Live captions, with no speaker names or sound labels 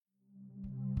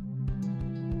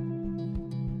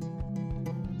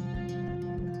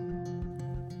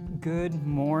Good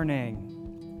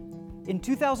morning. In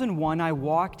 2001, I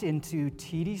walked into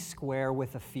TD Square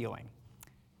with a feeling.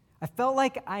 I felt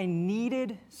like I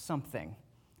needed something.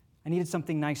 I needed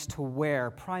something nice to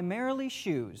wear, primarily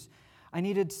shoes. I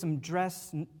needed some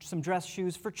dress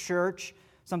shoes for church,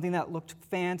 something that looked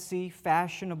fancy,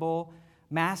 fashionable,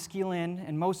 masculine,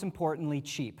 and most importantly,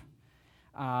 cheap.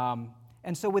 And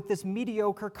so with this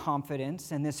mediocre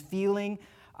confidence and this feeling,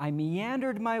 I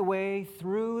meandered my way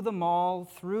through the mall,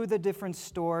 through the different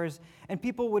stores, and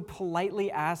people would politely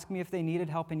ask me if they needed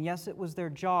help, and yes, it was their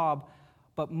job,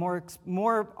 but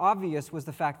more obvious was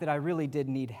the fact that I really did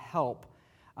need help.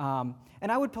 And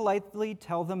I would politely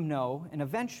tell them no, and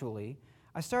eventually,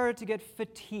 I started to get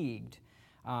fatigued,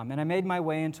 and I made my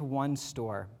way into one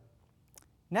store.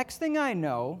 Next thing I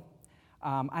know,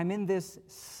 I'm in this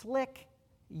slick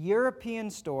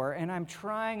European store, and I'm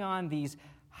trying on these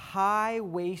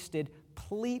high-waisted,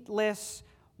 pleatless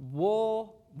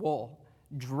wool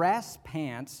dress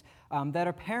pants that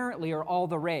apparently are all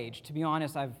the rage. To be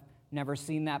honest, I've never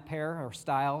seen that pair or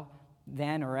style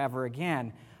then or ever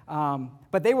again.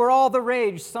 But they were all the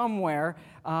rage somewhere,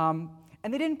 and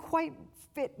they didn't quite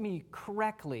fit me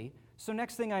correctly. So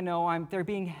next thing I know, they're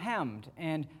being hemmed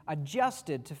and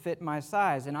adjusted to fit my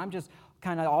size, and I'm just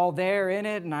kind of all there in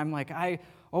it, and I'm like,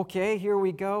 okay, here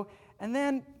we go. And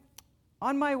then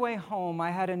on my way home,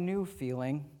 I had a new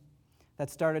feeling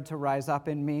that started to rise up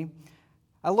in me.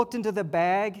 I looked into the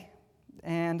bag,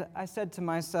 and I said to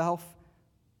myself,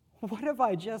 what have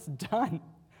I just done?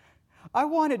 I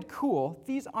wanted cool.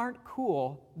 These aren't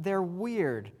cool. They're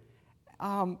weird.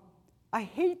 I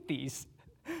hate these.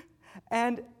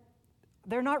 And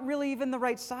they're not really even the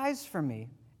right size for me.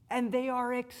 And they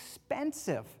are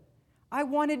expensive. I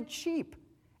wanted cheap.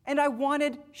 And I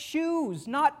wanted shoes,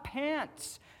 not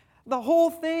pants. The whole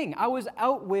thing. I was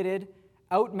outwitted,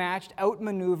 outmatched,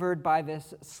 outmaneuvered by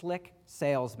this slick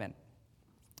salesman.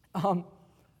 Has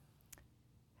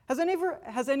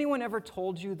anyone ever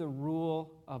told you the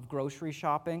rule of grocery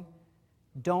shopping?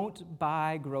 Don't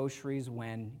buy groceries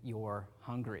when you're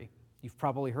hungry. You've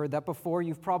probably heard that before.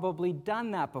 You've probably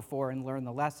done that before and learned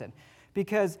the lesson.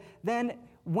 Because then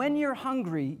when you're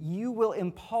hungry, you will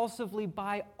impulsively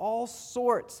buy all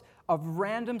sorts of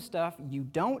random stuff you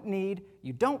don't need,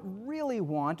 you don't really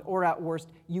want, or at worst,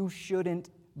 you shouldn't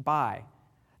buy.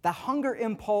 The hunger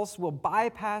impulse will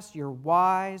bypass your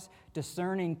wise,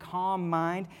 discerning, calm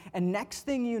mind, and next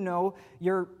thing you know,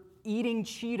 you're eating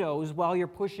Cheetos while you're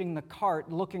pushing the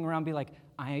cart, looking around, be like,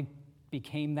 I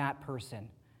became that person.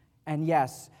 And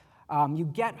yes, you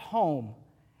get home,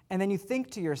 and then you think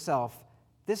to yourself,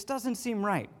 this doesn't seem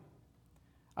right.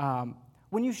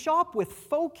 When you shop with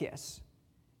focus,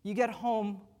 you get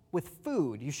home with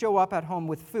food. You show up at home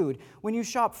with food. When you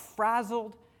shop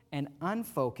frazzled and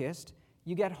unfocused,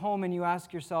 you get home and you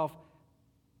ask yourself,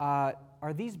 are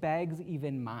these bags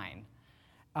even mine?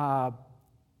 Do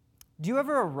you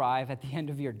ever arrive at the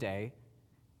end of your day,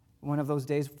 one of those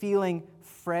days, feeling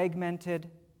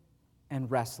fragmented and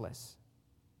restless?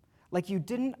 Like you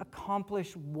didn't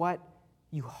accomplish what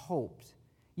you hoped.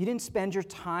 You didn't spend your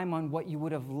time on what you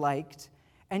would have liked,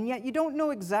 and yet you don't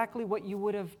know exactly what you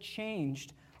would have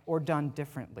changed or done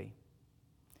differently.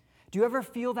 Do you ever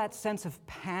feel that sense of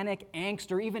panic,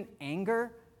 angst, or even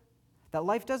anger? That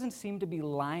life doesn't seem to be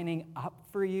lining up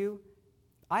for you?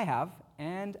 I have,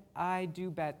 and I do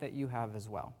bet that you have as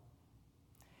well.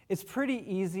 It's pretty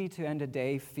easy to end a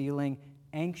day feeling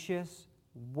anxious,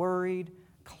 worried,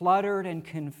 cluttered, and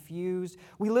confused.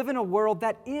 We live in a world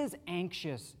that is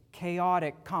anxious,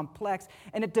 chaotic, complex,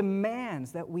 and it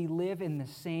demands that we live in the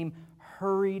same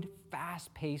hurried,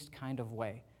 fast-paced kind of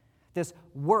way. This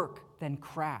work, then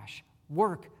crash,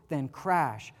 work, then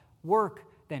crash, work,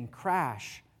 then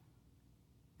crash,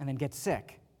 and then get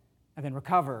sick, and then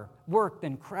recover, work,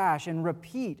 then crash, and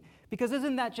repeat. Because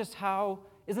isn't that just how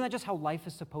life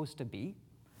is supposed to be?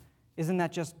 Isn't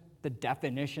that just the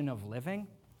definition of living?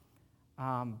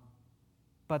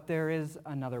 But there is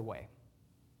another way.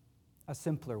 A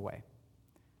simpler way.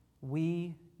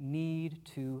 We need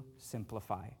to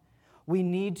simplify. We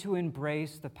need to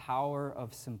embrace the power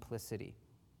of simplicity.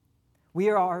 We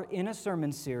are in a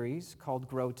sermon series called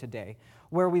Grow Today,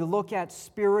 where we look at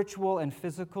spiritual and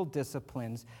physical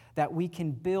disciplines that we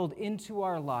can build into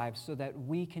our lives so that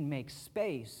we can make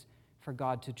space for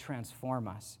God to transform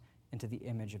us into the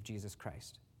image of Jesus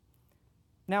Christ.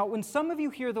 Now, when some of you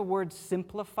hear the word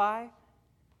simplify,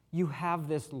 you have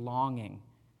this longing.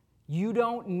 You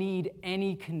don't need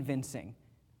any convincing.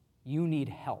 You need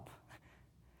help.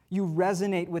 You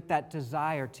resonate with that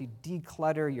desire to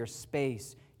declutter your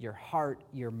space, your heart,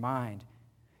 your mind.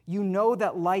 You know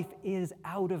that life is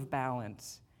out of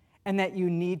balance, and that you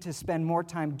need to spend more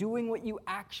time doing what you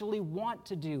actually want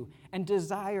to do and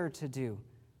desire to do.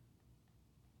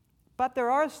 But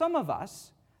there are some of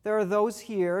us, there are those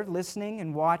here listening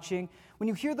and watching, when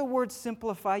you hear the word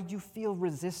simplify, you feel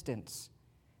resistance.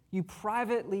 You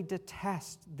privately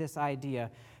detest this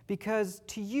idea because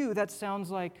to you that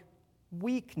sounds like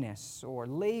weakness or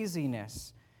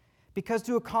laziness. Because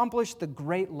to accomplish the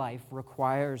great life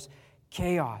requires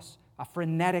chaos, a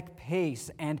frenetic pace,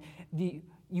 and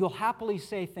you'll happily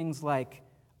say things like,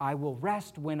 I will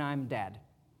rest when I'm dead,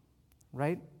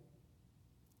 right?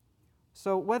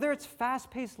 So whether it's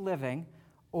fast-paced living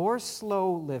or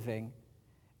slow living,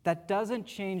 that doesn't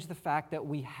change the fact that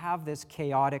we have this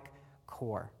chaotic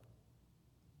core.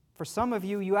 For some of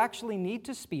you, you actually need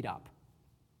to speed up.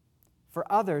 For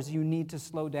others, you need to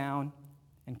slow down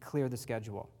and clear the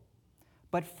schedule.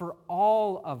 But for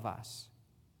all of us,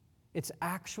 it's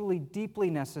actually deeply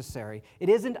necessary. It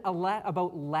isn't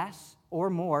about less or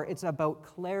more, it's about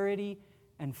clarity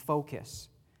and focus.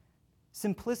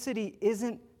 Simplicity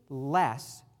isn't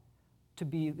less to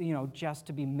be, just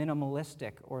to be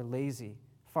minimalistic or lazy.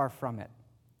 Far from it.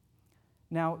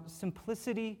 Now,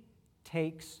 simplicity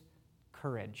takes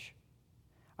courage.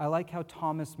 I like how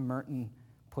Thomas Merton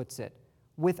puts it.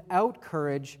 Without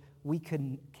courage, we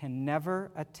can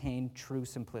never attain true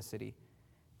simplicity.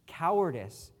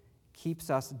 Cowardice keeps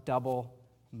us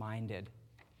double-minded.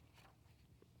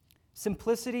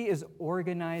 Simplicity is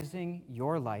organizing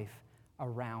your life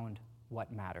around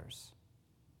what matters.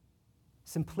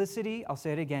 Simplicity, I'll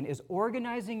say it again, is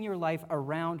organizing your life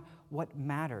around what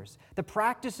matters. The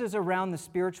practices around the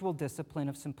spiritual discipline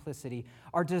of simplicity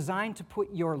are designed to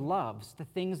put your loves, the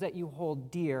things that you hold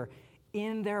dear,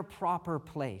 in their proper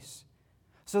place,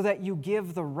 so that you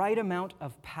give the right amount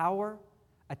of power,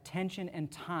 attention,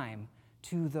 and time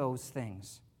to those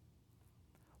things.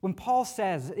 When Paul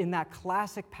says in that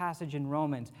classic passage in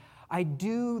Romans, I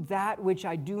do that which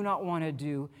I do not want to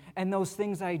do, and those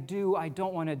things I do, I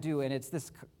don't want to do. And it's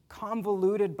this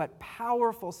convoluted but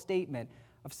powerful statement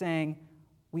of saying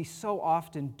we so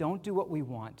often don't do what we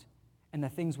want, and the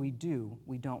things we do,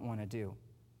 we don't want to do.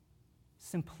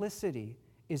 Simplicity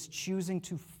is choosing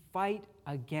to fight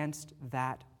against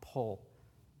that pull.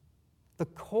 The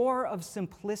core of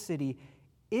simplicity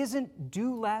isn't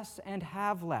do less and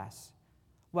have less.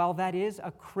 While that is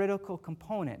a critical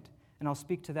component, and I'll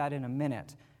speak to that in a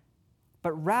minute,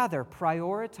 but rather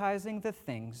prioritizing the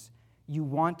things you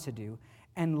want to do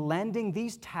and lending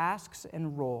these tasks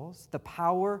and roles the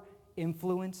power,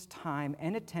 influence, time,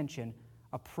 and attention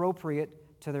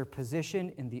appropriate to their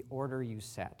position in the order you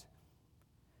set.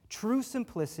 True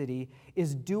simplicity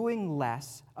is doing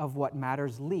less of what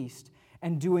matters least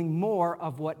and doing more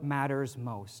of what matters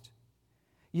most.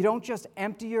 You don't just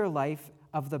empty your life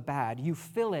of the bad, you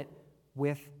fill it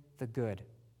with the good.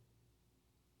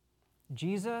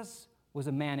 Jesus was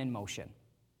a man in motion.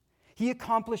 He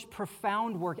accomplished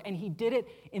profound work, and he did it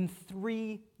in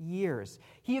 3 years.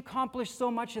 He accomplished so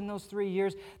much in those 3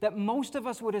 years that most of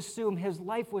us would assume his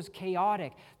life was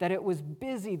chaotic, that it was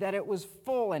busy, that it was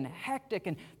full and hectic,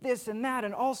 and this and that,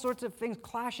 and all sorts of things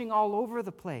clashing all over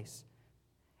the place.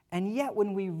 And yet,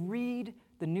 when we read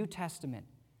the New Testament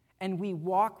and we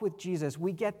walk with Jesus,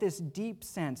 we get this deep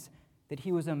sense that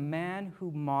he was a man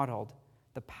who modeled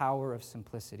the power of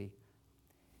simplicity.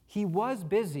 He was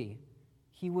busy.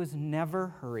 He was never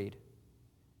hurried.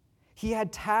 He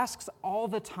had tasks all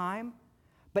the time,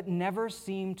 but never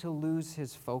seemed to lose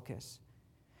his focus.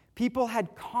 People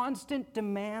had constant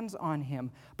demands on him,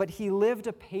 but he lived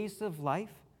a pace of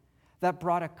life that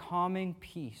brought a calming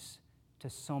peace to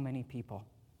so many people.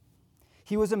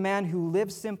 He was a man who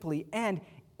lived simply and,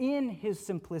 in his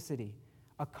simplicity,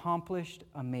 accomplished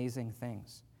amazing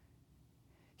things.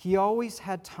 He always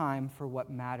had time for what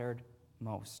mattered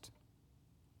most.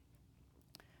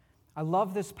 I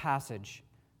love this passage,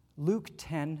 Luke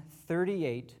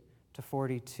 10:38 to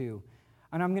 42.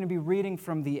 And I'm going to be reading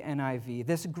from the NIV.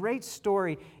 This great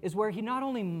story is where he not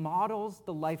only models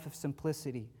the life of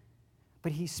simplicity,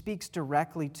 but he speaks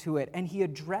directly to it, and he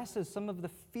addresses some of the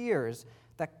fears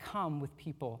that come with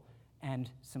people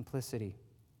and simplicity.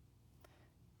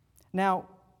 Now,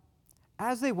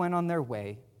 as they went on their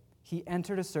way, he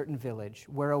entered a certain village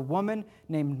where a woman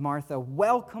named Martha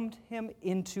welcomed him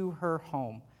into her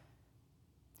home.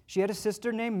 She had a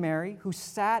sister named Mary who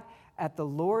sat at the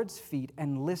Lord's feet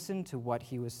and listened to what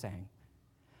he was saying.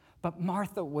 But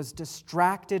Martha was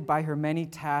distracted by her many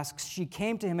tasks. She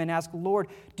came to him and asked, Lord,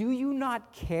 do you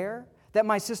not care that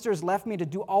my sister has left me to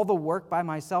do all the work by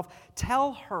myself?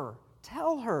 Tell her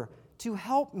to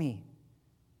help me.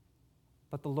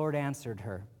 But the Lord answered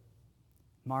her,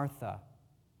 Martha,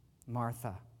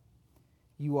 Martha,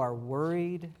 you are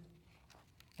worried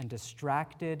and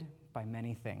distracted by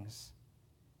many things.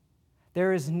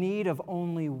 There is need of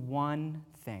only one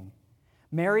thing.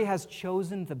 Mary has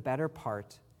chosen the better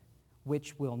part,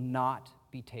 which will not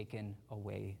be taken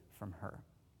away from her.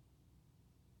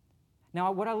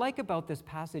 Now, what I like about this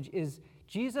passage is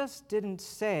Jesus didn't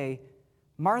say,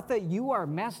 Martha, you are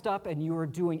messed up and you are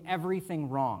doing everything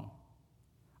wrong.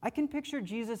 I can picture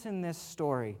Jesus in this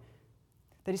story,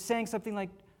 that he's saying something like,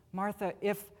 Martha,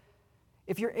 if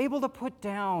you're able to put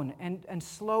down and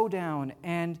slow down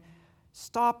and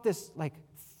stop this like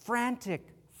frantic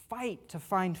fight to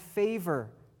find favor,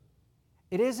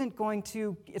 it's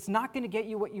not going to get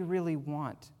you what you really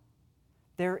want.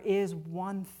 There is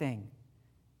one thing,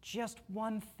 just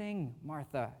one thing,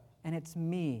 Martha, and it's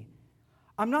me.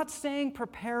 I'm not saying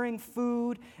preparing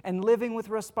food and living with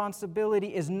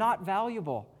responsibility is not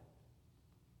valuable.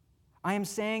 I am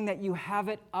saying that you have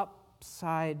it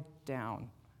upside down.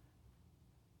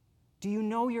 Do you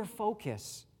know your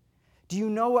focus? Do you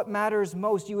know what matters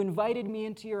most? You invited me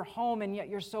into your home, and yet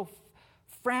you're so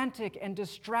frantic and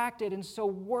distracted and so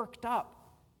worked up.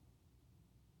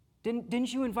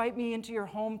 Didn't you invite me into your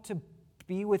home to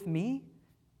be with me?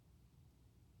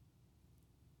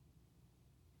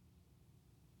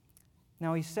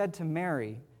 Now he said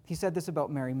this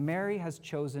about Mary, Mary has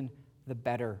chosen the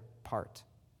better part.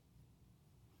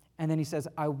 And then he says,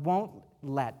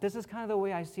 this is kind of the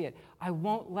way I see it, I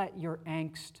won't let your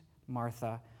angst,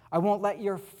 Martha, I won't let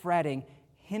your fretting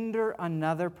hinder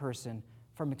another person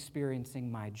from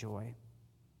experiencing my joy.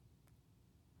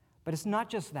 But it's not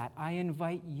just that. I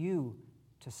invite you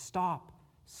to stop,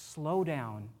 slow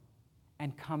down,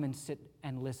 and come and sit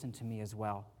and listen to me as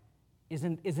well.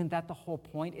 Isn't that the whole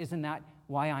point? Isn't that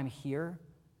why I'm here?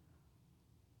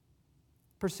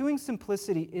 Pursuing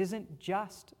simplicity isn't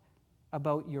just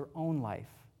about your own life.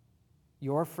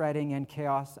 Your fretting and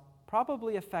chaos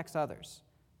probably affects others.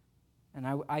 And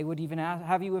I would even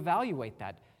have you evaluate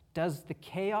that. Does the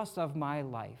chaos of my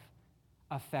life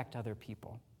affect other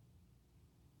people?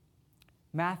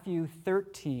 Matthew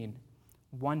 13,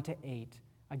 1-8.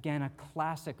 Again, a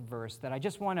classic verse that I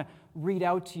just want to read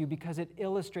out to you because it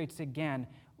illustrates again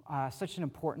such an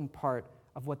important part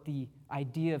of what the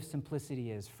idea of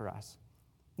simplicity is for us.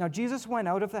 Now, Jesus went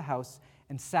out of the house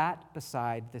and sat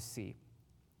beside the sea.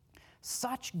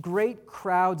 Such great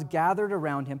crowds gathered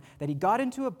around him that he got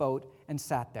into a boat and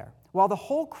sat there, while the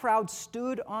whole crowd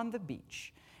stood on the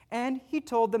beach. And he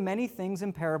told them many things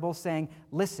in parables, saying,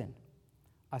 Listen,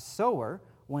 a sower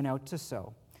went out to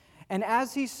sow. And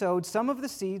as he sowed, some of the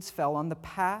seeds fell on the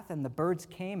path, and the birds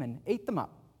came and ate them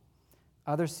up.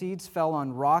 Other seeds fell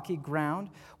on rocky ground,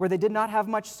 where they did not have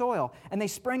much soil, and they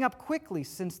sprang up quickly,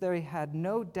 since they had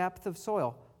no depth of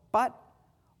soil. But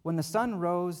when the sun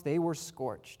rose, they were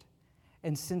scorched.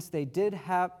 And since they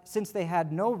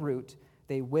had no root,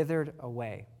 they withered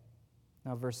away.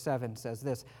 Now, verse 7 says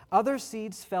this, Other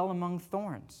seeds fell among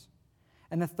thorns,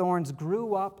 and the thorns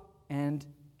grew up and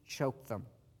choked them.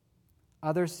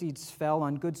 Other seeds fell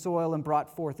on good soil and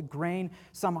brought forth grain,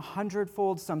 some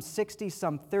 100-fold, some 60,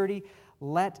 some 30.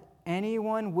 Let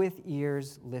anyone with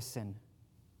ears listen.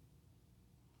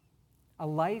 A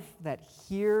life that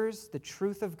hears the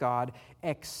truth of God,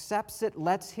 accepts it,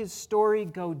 lets his story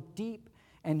go deep,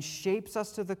 and shapes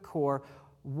us to the core,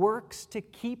 works to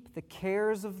keep the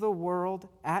cares of the world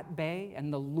at bay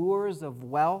and the lures of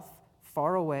wealth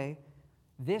far away.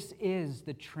 This is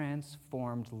the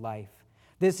transformed life.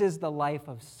 This is the life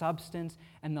of substance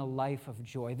and the life of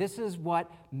joy. This is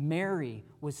what Mary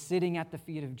was sitting at the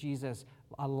feet of Jesus,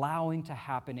 allowing to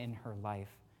happen in her life.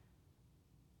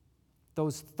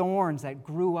 Those thorns that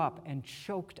grew up and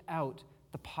choked out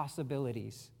the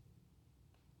possibilities.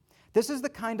 This is the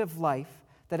kind of life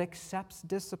that accepts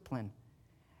discipline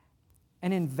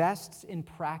and invests in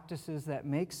practices that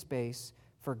make space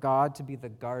for God to be the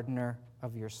gardener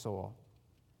of your soul.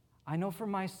 I know for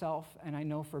myself, and I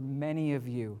know for many of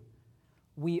you,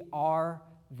 we are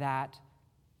that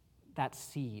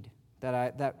seed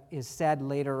that is said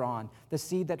later on, the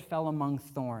seed that fell among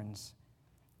thorns.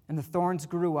 And the thorns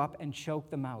grew up and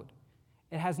choked them out.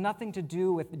 It has nothing to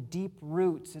do with deep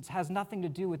roots. It has nothing to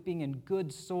do with being in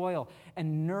good soil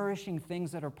and nourishing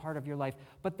things that are part of your life.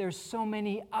 But there's so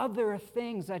many other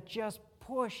things that just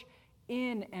push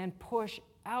in and push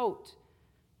out.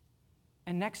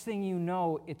 And next thing you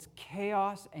know, it's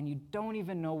chaos, and you don't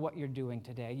even know what you're doing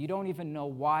today. You don't even know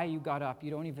why you got up.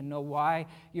 You don't even know why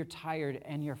you're tired,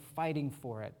 and you're fighting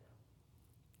for it.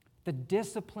 The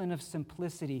discipline of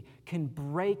simplicity can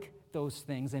break those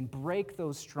things and break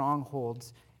those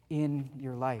strongholds in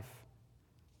your life.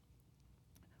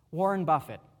 Warren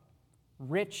Buffett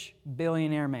rich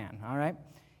billionaire man, all right?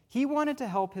 He wanted to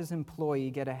help his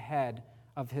employee get ahead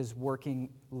of his working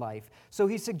life. So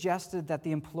he suggested that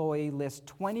the employee list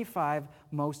 25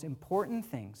 most important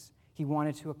things he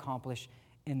wanted to accomplish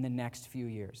in the next few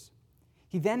years.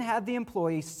 He then had the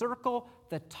employee circle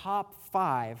the top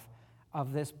 5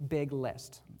 of this big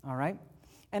list, all right?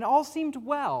 And all seemed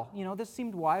well. This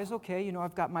seemed wise. Okay,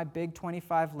 I've got my big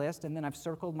 25 list, and then I've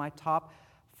circled my top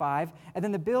 5. And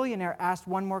then the billionaire asked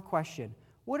one more question.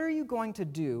 What are you going to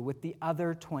do with the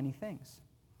other 20 things?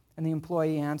 And the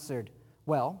employee answered,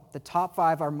 well, the top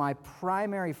 5 are my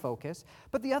primary focus,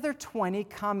 but the other 20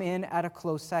 come in at a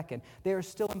close second. They are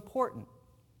still important.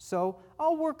 So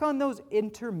I'll work on those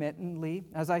intermittently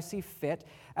as I see fit,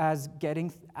 as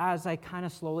I kind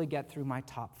of slowly get through my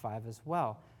top 5 as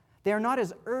well. They are not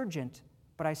as urgent,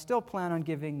 but I still plan on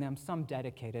giving them some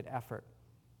dedicated effort.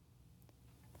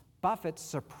 Buffett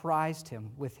surprised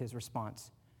him with his response.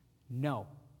 No,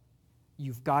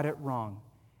 you've got it wrong.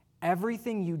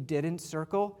 Everything you didn't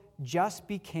circle just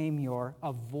became your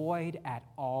avoid at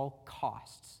all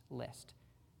costs list.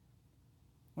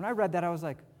 When I read that, I was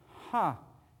like,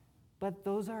 but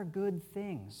those are good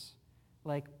things.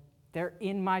 Like, they're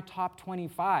in my top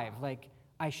 25. Like,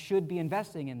 I should be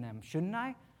investing in them, shouldn't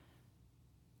I?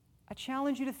 I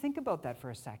challenge you to think about that for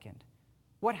a second.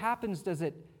 What happens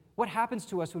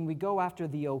to us when we go after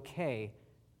the okay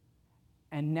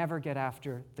and never get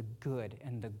after the good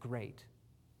and the great?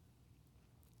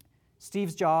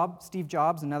 Steve Jobs,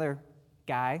 another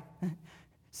guy.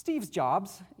 Steve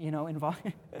Jobs,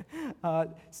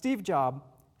 Steve Jobs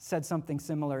said something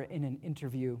similar in an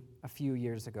interview several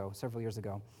years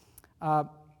ago.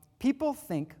 People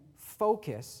think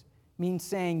focus means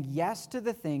saying yes to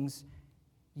the things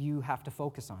you have to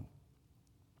focus on.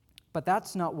 But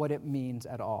that's not what it means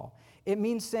at all. It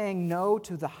means saying no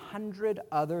to the 100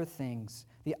 other things,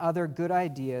 the other good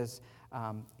ideas,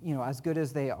 as good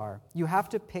as they are. You have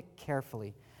to pick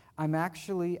carefully. I'm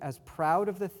actually as proud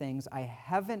of the things I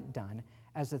haven't done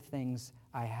as the things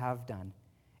I have done.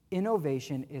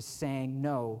 Innovation is saying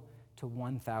no to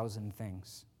 1,000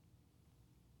 things.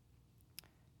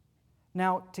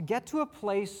 Now, to get to a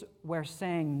place where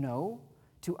saying no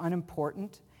to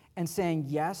unimportant and saying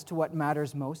yes to what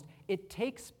matters most, it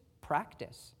takes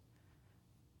practice.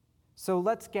 So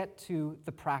let's get to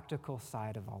the practical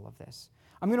side of all of this.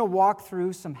 I'm going to walk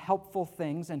through some helpful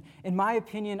things, and in my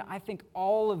opinion, I think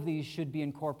all of these should be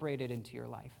incorporated into your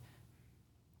life.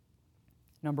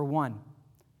 Number 1,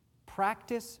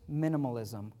 practice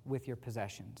minimalism with your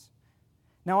possessions.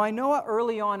 Now, I know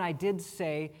early on I did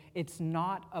say it's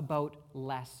not about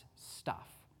less stuff,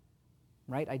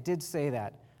 right? I did say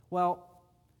that. Well,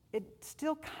 it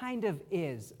still kind of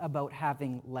is about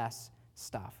having less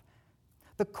stuff.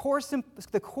 The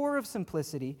core of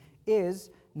simplicity is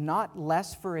not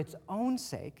less for its own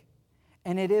sake,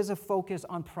 and it is a focus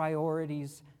on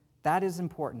priorities. That is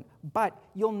important. But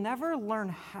you'll never learn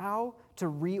how to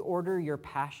reorder your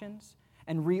passions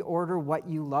and reorder what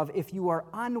you love if you are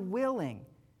unwilling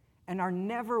and are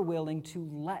never willing to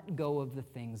let go of the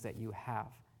things that you have.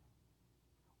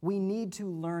 We need to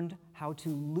learn how to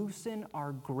loosen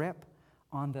our grip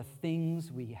on the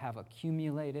things we have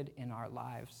accumulated in our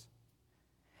lives.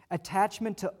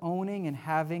 Attachment to owning and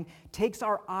having takes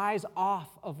our eyes off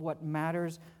of what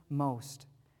matters most.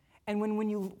 And when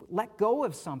you let go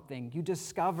of something, you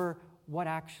discover what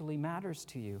actually matters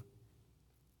to you.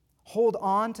 Hold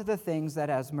on to the things that,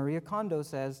 as Maria Kondo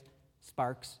says,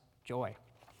 sparks joy.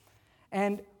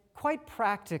 And quite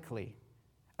practically,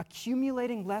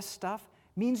 accumulating less stuff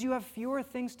means you have fewer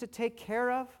things to take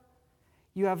care of,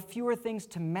 you have fewer things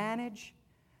to manage,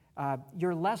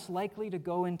 you're less likely to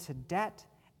go into debt,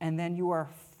 and then you are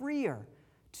freer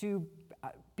to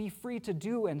be free to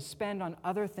do and spend on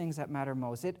other things that matter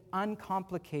most. It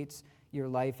uncomplicates your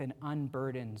life and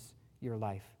unburdens your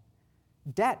life.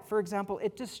 Debt, for example,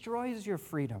 it destroys your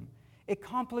freedom. It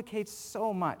complicates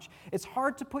so much. It's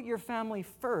hard to put your family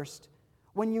first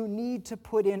when you need to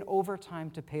put in overtime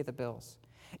to pay the bills.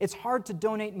 It's hard to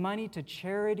donate money to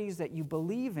charities that you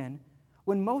believe in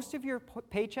when most of your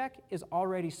paycheck is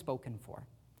already spoken for.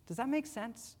 Does that make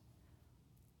sense?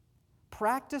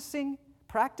 Practice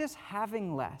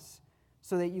having less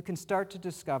so that you can start to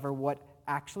discover what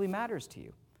actually matters to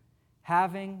you.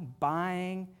 Having,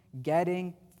 buying,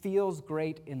 getting feels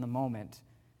great in the moment,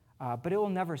 but it will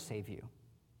never save you.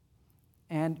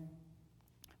 And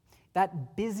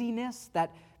that busyness,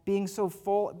 that being so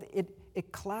full,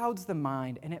 it clouds the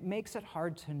mind and it makes it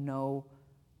hard to know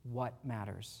what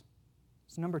matters.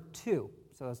 So number 2,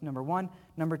 so that's number 1.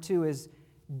 Number 2 is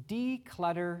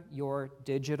declutter your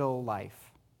digital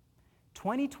life.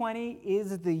 2020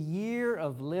 is the year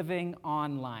of living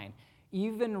online.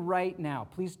 Even right now,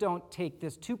 please don't take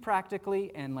this too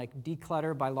practically and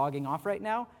declutter by logging off right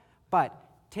now, but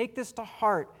take this to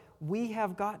heart. We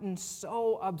have gotten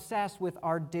so obsessed with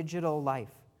our digital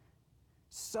life,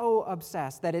 so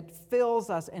obsessed that it fills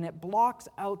us and it blocks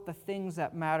out the things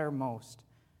that matter most.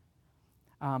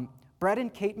 Brett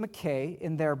and Kate McKay,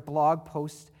 in their blog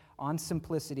post on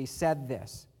simplicity, said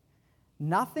this: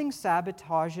 "Nothing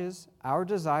sabotages our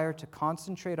desire to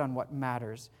concentrate on what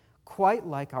matters quite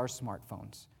like our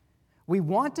smartphones. We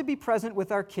want to be present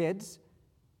with our kids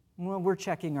when we're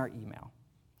checking our email.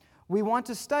 We want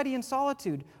to study in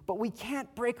solitude, but we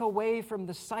can't break away from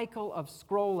the cycle of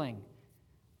scrolling."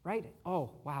 Right?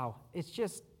 Oh, wow.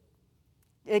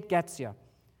 It gets you.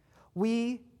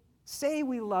 We say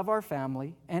we love our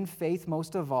family and faith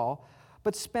most of all,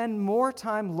 but spend more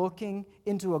time looking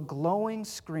into a glowing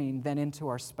screen than into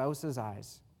our spouse's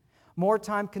eyes. More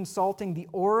time consulting the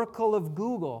oracle of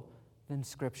Google than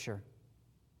Scripture.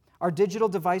 Our digital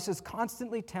devices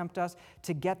constantly tempt us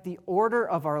to get the order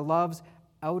of our loves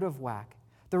out of whack.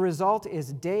 The result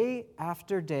is day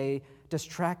after day,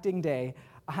 distracting day,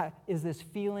 is this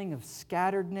feeling of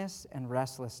scatteredness and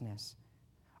restlessness.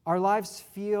 Our lives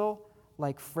feel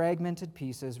like fragmented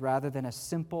pieces rather than a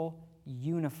simple,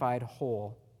 unified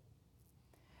whole.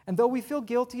 And though we feel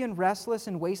guilty and restless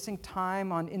and wasting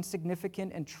time on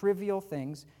insignificant and trivial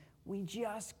things, we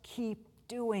just keep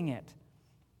doing it.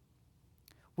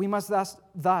 We must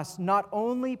thus not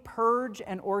only purge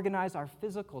and organize our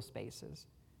physical spaces,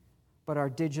 but our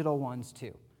digital ones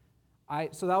too.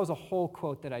 So that was a whole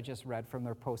quote that I just read from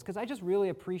their post, because I just really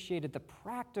appreciated the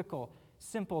practical,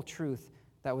 simple truth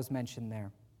that was mentioned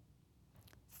there.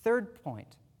 Third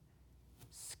point,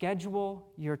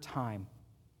 schedule your time.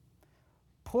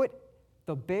 Put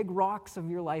the big rocks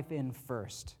of your life in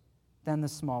first, then the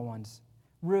small ones.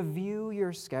 Review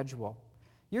your schedule.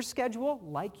 Your schedule,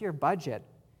 like your budget,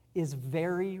 is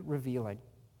very revealing.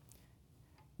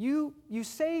 You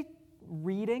say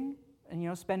reading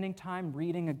and spending time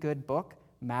reading a good book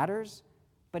matters,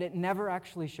 but it never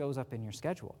actually shows up in your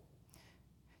schedule.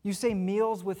 You say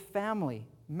meals with family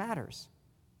matters,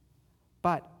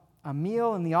 but a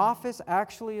meal in the office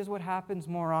actually is what happens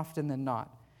more often than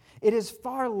not. It is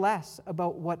far less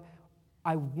about what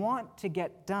I want to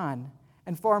get done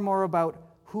and far more about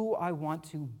who I want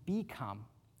to become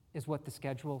is what the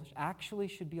schedule actually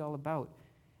should be all about.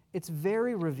 It's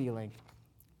very revealing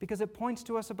because it points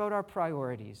to us about our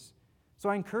priorities. So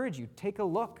I encourage you, take a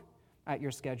look at your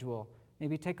schedule.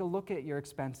 Maybe take a look at your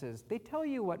expenses. They tell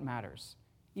you what matters.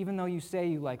 Even though you say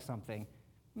you like something,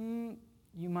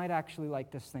 you might actually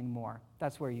like this thing more.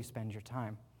 That's where you spend your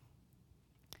time.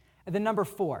 And then number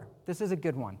 4, this is a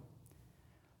good one.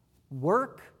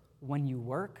 Work when you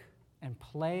work and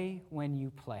play when you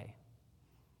play.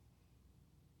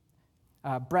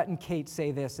 Brett and Kate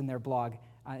say this in their blog,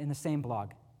 in the same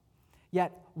blog.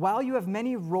 Yet, while you have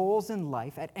many roles in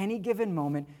life at any given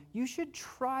moment, you should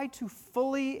try to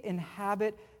fully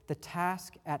inhabit the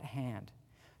task at hand.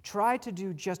 Try to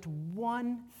do just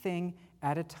one thing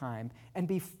at a time and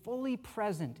be fully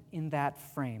present in that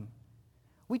frame.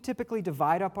 We typically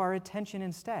divide up our attention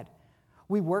instead.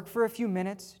 We work for a few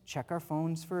minutes, check our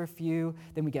phones for a few,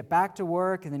 then we get back to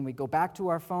work, and then we go back to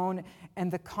our phone, and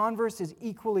the converse is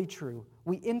equally true.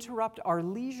 We interrupt our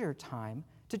leisure time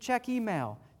to check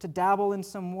email, to dabble in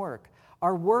some work.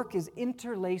 Our work is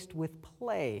interlaced with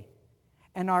play,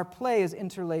 and our play is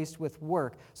interlaced with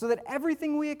work, so that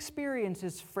everything we experience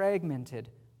is fragmented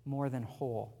more than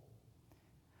whole.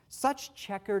 Such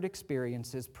checkered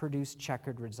experiences produce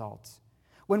checkered results.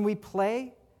 When we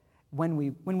play, when we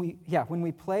work,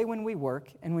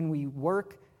 and when we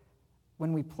work,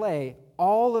 when we play,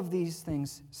 all of these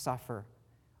things suffer.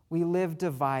 We live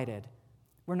divided.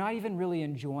 We're not even really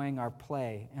enjoying our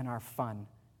play and our fun.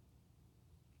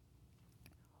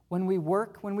 When we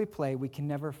work, when we play, we can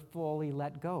never fully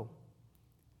let go.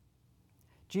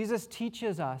 Jesus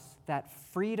teaches us that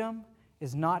freedom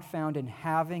is not found in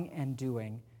having and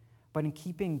doing, but in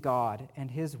keeping God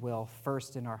and His will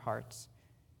first in our hearts.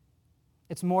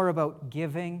 It's more about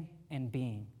giving and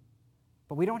being.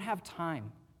 But we don't have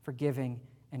time for giving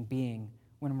and being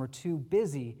when we're too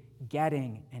busy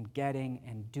getting and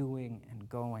doing and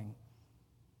going.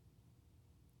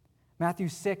 Matthew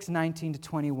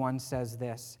 6:19-21 says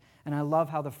this, and I love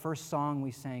how the first song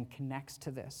we sang connects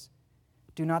to this.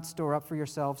 Do not store up for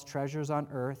yourselves treasures on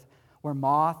earth, where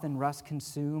moth and rust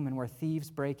consume and where thieves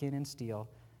break in and steal.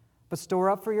 But store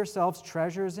up for yourselves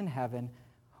treasures in heaven,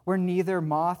 where neither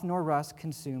moth nor rust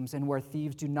consumes and where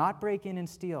thieves do not break in and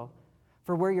steal.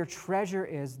 For where your treasure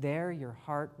is, there your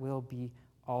heart will be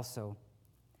also.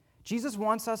 Jesus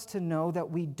wants us to know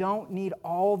that we don't need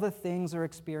all the things or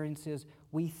experiences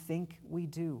we think we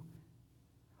do.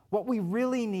 What we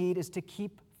really need is to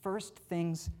keep first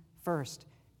things first,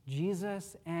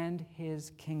 Jesus and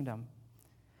his kingdom.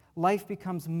 Life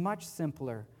becomes much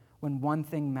simpler when one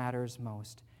thing matters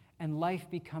most, and life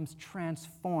becomes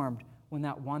transformed when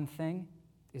that one thing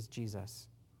is Jesus.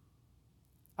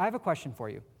 I have a question for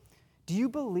you. Do you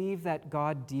believe that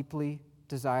God deeply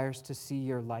desires to see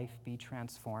your life be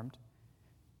transformed?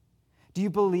 Do you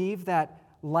believe that,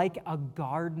 like a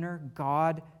gardener,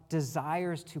 God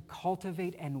desires to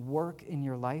cultivate and work in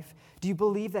your life? Do you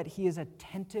believe that he is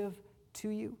attentive to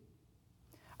you?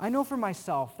 I know for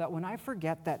myself that when I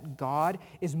forget that God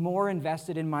is more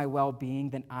invested in my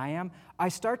well-being than I am, I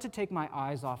start to take my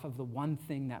eyes off of the one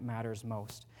thing that matters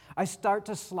most. I start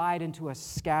to slide into a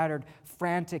scattered,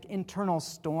 frantic, internal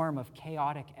storm of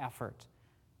chaotic effort.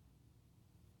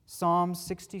 Psalm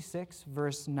 66,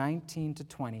 verse 19 to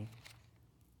 20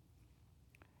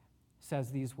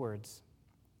 says these words,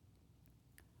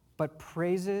 But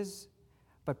praises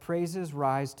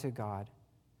rise to God,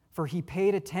 for he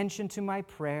paid attention to my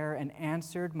prayer and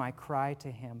answered my cry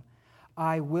to him.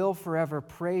 I will forever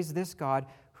praise this God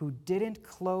who didn't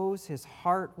close his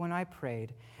heart when I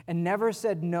prayed and never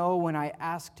said no when I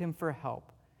asked him for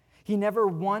help. He never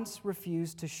once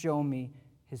refused to show me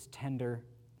his tender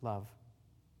love.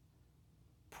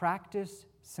 Practice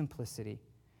simplicity.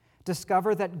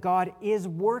 Discover that God is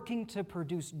working to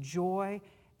produce joy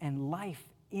and life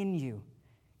in you.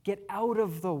 Get out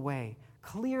of the way.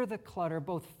 Clear the clutter,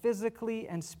 both physically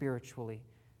and spiritually.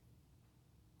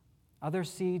 Other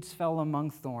seeds fell among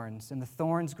thorns, and the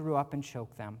thorns grew up and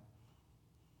choked them.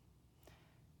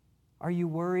 Are you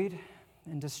worried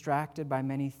and distracted by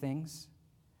many things?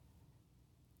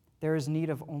 There is need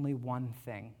of only one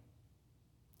thing.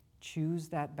 Choose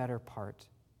that better part,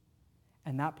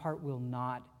 and that part will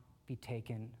not be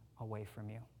taken away from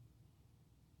you.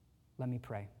 Let me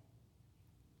pray.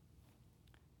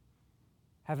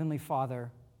 Heavenly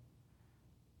Father,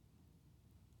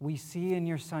 we see in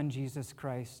your Son, Jesus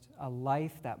Christ, a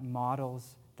life that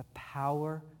models the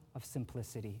power of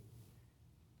simplicity.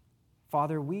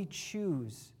 Father, we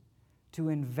choose to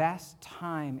invest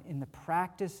time in the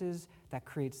practices that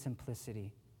create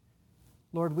simplicity.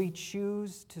 Lord, we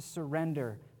choose to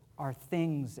surrender our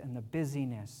things and the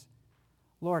busyness.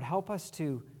 Lord, help us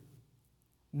to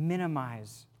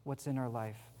minimize what's in our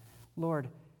life. Lord,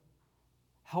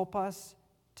 help us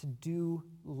to do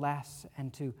less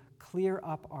and to clear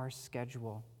up our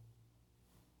schedule.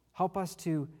 Help us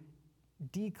to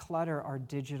declutter our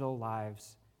digital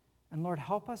lives. And Lord,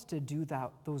 help us to do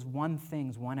those one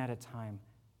things one at a time.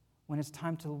 When it's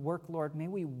time to work, Lord, may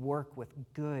we work with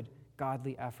good,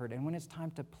 godly effort. And when it's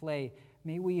time to play,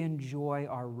 may we enjoy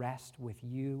our rest with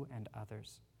you and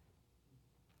others.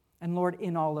 And Lord,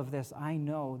 in all of this, I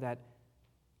know that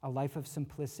a life of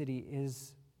simplicity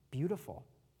is beautiful,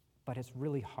 but it's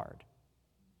really hard.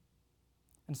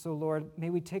 And so, Lord, may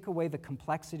we take away the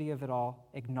complexity of it all,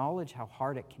 acknowledge how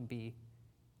hard it can be,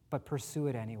 but pursue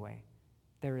it anyway.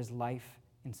 There is life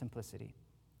in simplicity.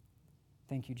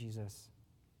 Thank you, Jesus.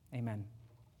 Amen.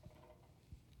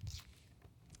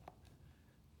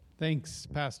 Thanks,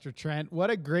 Pastor Trent.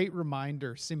 What a great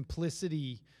reminder.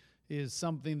 Simplicity is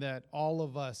something that all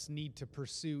of us need to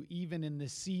pursue, even in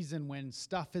this season when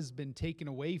stuff has been taken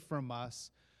away from us.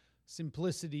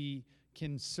 Simplicity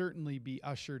can certainly be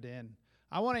ushered in.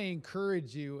 I want to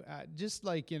encourage you, just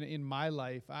like in my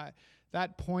life,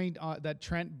 that point that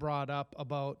Trent brought up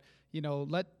about,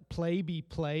 let play be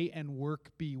play and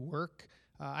work be work.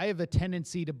 I have a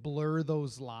tendency to blur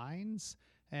those lines,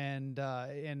 and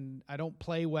I don't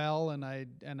play well, and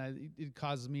it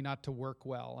causes me not to work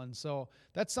well. And so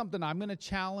that's something I'm going to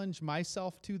challenge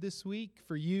myself to this week.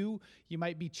 For you, you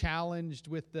might be challenged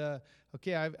with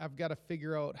I've got to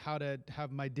figure out how to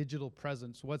have my digital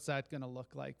presence. What's that going to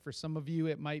look like? For some of you,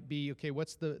 it might be,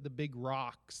 what's the big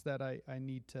rocks that I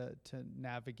need to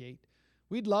navigate?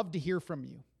 We'd love to hear from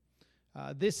you.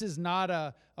 This is not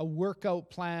a workout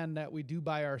plan that we do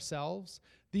by ourselves.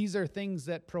 These are things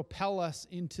that propel us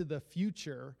into the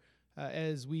future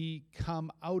as we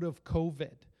come out of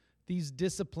COVID. These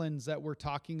disciplines that we're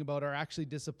talking about are actually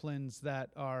disciplines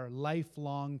that are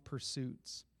lifelong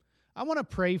pursuits. I want to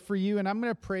pray for you, and I'm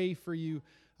going to pray for you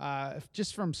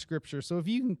just from Scripture. So if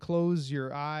you can close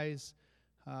your eyes,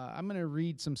 I'm going to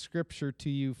read some Scripture to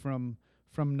you from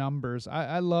Numbers.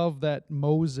 I love that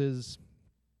Moses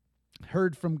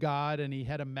heard from God, and he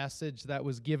had a message that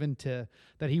was given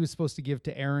that he was supposed to give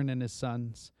to Aaron and his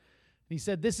sons. And he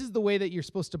said, this is the way that you're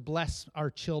supposed to bless our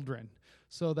children.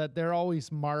 so that they're always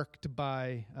marked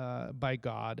by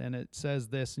God. And it says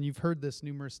this, and you've heard this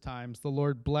numerous times: the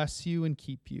Lord bless you and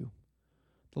keep you.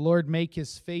 The Lord make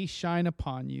his face shine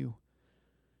upon you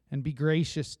and be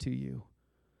gracious to you.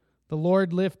 The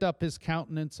Lord lift up his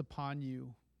countenance upon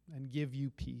you and give you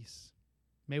peace.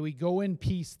 May we go in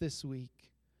peace this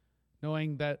week,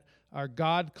 knowing that our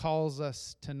God calls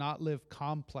us to not live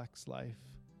complex life,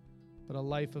 but a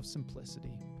life of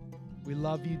simplicity. We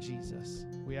love you, Jesus.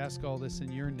 We ask all this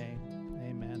in your name.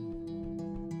 Amen.